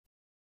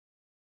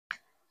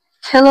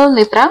Hello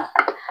Libra,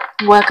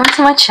 welcome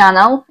to my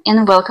channel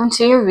and welcome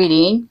to your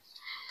reading.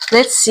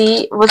 Let's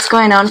see what's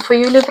going on for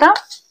you, Libra.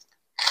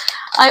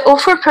 I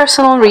offer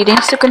personal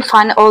readings. You can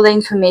find all the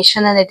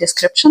information in the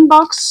description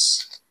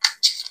box.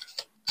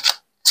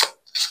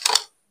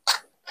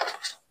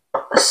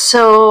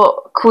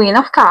 So, Queen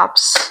of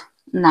Cups,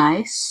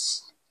 nice.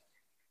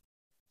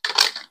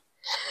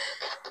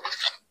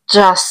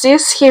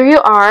 Justice, here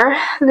you are,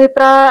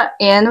 Libra,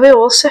 and we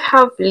also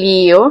have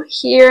Leo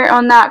here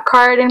on that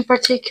card in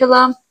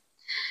particular.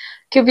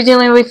 Could be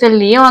dealing with a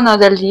Leo,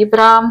 another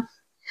Libra,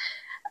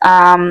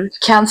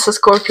 Cancer,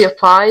 Scorpio,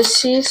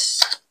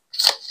 Pisces.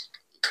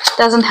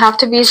 Doesn't have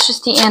to be, it's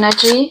just the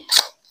energy.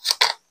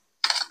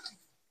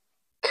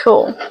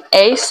 Cool.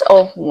 Ace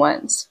of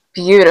Wands,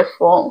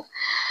 beautiful.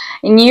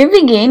 A new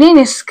beginning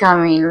is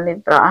coming,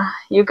 Libra.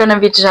 You're gonna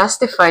be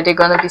justified, you're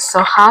gonna be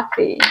so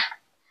happy.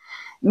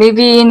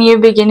 Maybe a new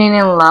beginning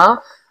in love.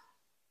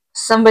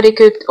 Somebody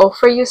could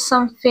offer you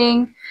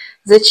something.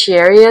 The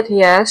Chariot,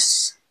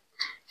 yes.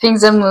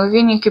 Things are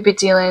moving. You could be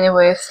dealing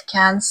with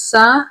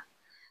Cancer.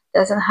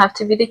 Doesn't have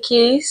to be the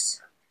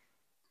case.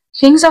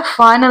 Things are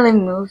finally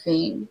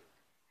moving.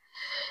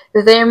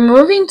 They're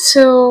moving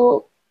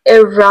to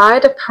a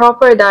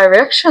proper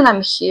direction,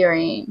 I'm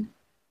hearing.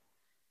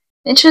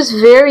 Which is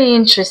very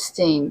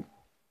interesting.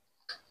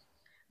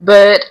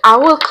 But I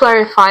will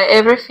clarify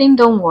everything,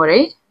 don't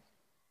worry.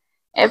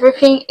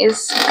 Everything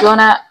is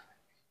gonna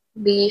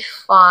be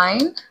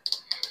fine.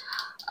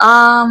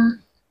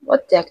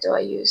 What deck do I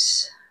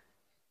use?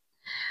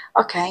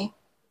 Okay.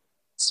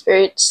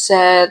 Spirit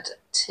said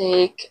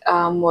take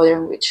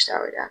Modern Witch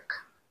Tarot deck.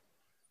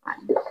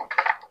 Fine.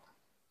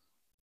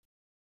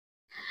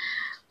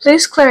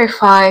 Please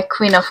clarify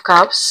Queen of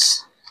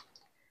Cups.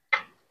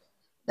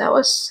 That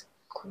was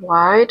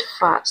quite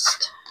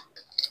fast.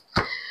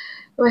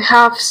 We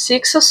have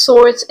Six of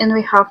Swords and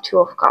we have Two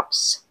of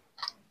Cups.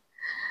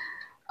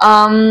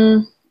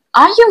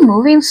 Are you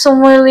moving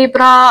somewhere,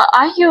 Libra?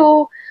 Are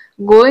you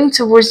going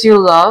towards your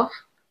love?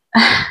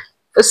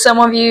 For some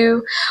of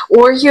you,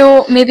 or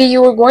maybe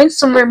you were going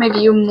somewhere,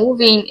 maybe you're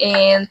moving,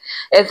 and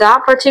at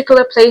that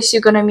particular place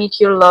you're gonna meet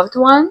your loved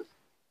one.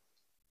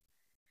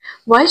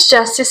 Why is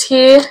Justice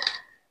here?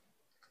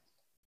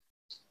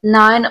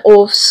 Nine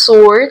of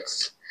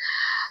Swords.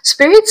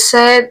 Spirit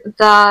said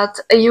that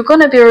you're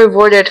gonna be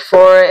rewarded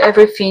for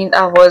everything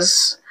that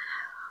was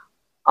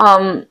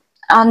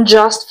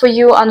unjust for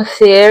you,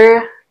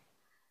 unfair,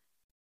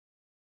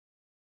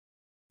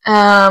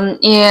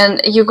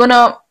 and you're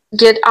gonna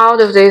get out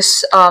of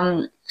this,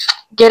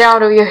 get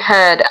out of your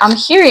head. I'm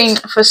hearing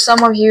for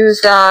some of you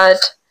that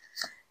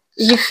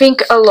you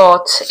think a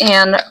lot,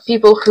 and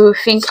people who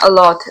think a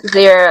lot,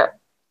 they're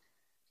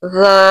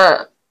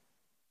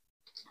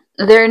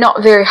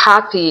not very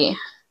happy.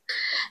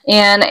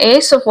 And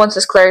Ace of Wands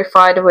is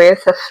clarified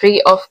with a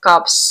Three of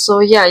Cups. So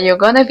yeah, you're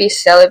gonna be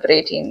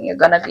celebrating. You're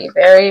gonna be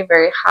very,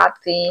 very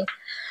happy.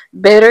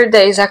 Better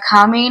days are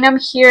coming, I'm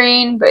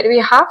hearing. But we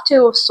have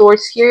Two of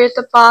Swords here at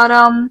the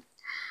bottom.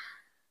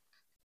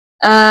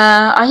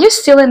 Are you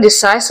still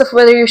indecisive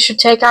whether you should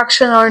take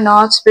action or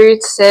not?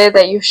 Spirit said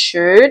that you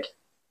should.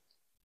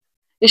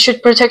 You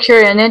should protect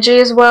your energy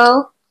as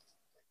well.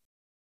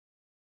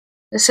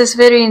 This is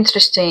very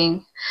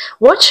interesting.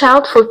 Watch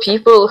out for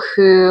people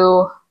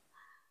who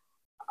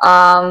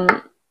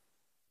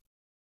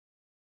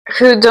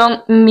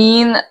don't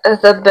mean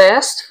the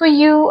best for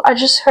you. I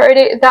just heard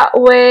it that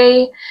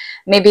way.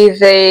 Maybe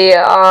they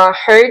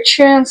hurt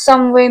you in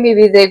some way.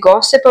 Maybe they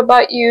gossip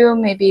about you.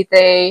 Maybe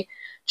they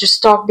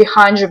just talk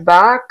behind your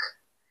back.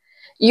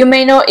 You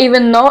may not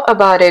even know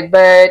about it,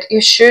 but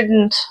you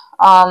shouldn't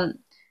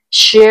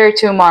share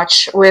too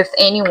much with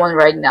anyone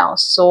right now.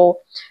 So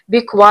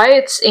be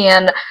quiet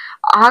and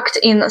act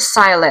in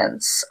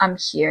silence. I'm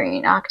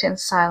hearing act in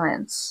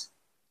silence.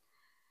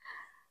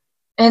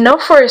 An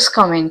offer is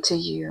coming to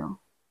you.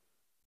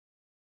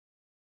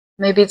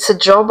 Maybe it's a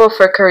job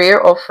offer,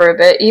 career offer,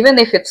 but even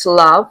if it's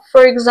love,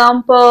 for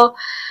example,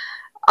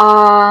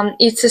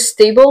 it's a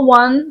stable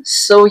one,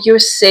 so you're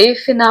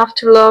safe enough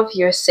to love,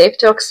 you're safe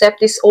to accept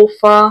this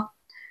offer.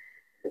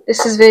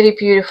 This is very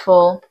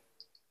beautiful.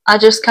 I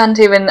just can't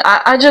even,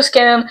 I just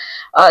can't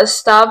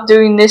stop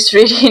doing this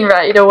reading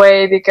right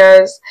away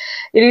because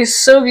it is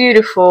so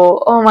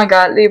beautiful. Oh my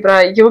god,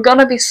 Libra, you're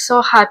gonna be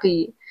so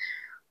happy.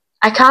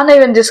 I can't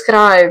even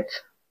describe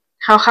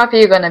how happy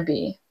you're gonna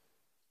be.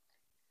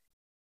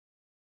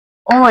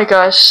 Oh my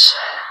gosh.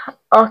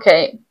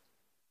 Okay.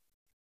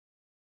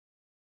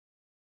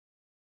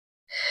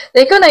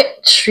 They're gonna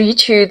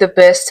treat you the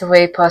best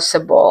way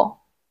possible.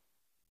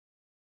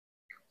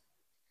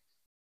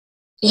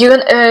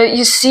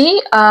 You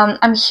see,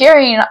 I'm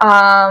hearing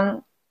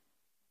a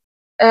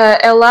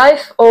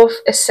life of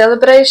a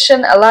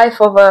celebration, a life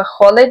of a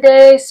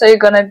holiday. So you're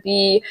gonna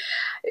be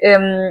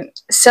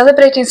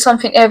celebrating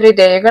something every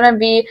day. You're gonna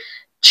be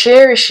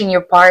cherishing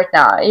your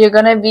partner. You're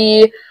gonna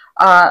be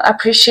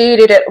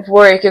appreciated at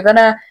work. You're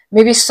gonna,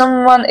 maybe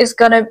someone is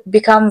gonna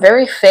become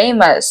very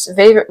famous,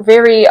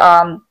 very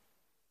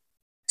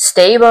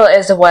stable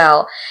as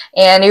well,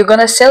 and you're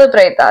gonna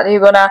celebrate that.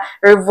 You're gonna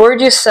reward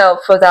yourself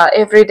for that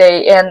every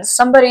day, and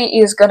somebody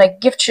is gonna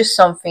gift you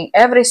something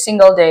every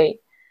single day.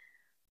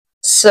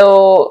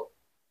 So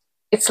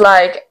it's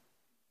like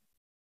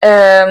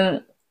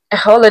a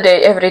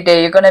holiday every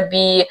day. You're gonna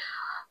be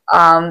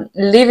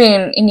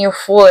living in your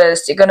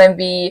fullest. You're gonna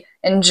be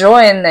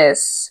enjoying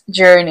this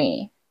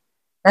journey.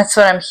 That's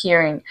what I'm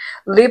hearing.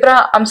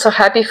 Libra, I'm so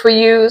happy for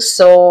you.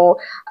 So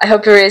I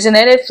hope you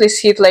resonated. Please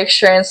hit like,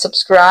 share, and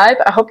subscribe.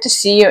 I hope to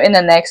see you in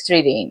the next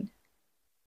reading.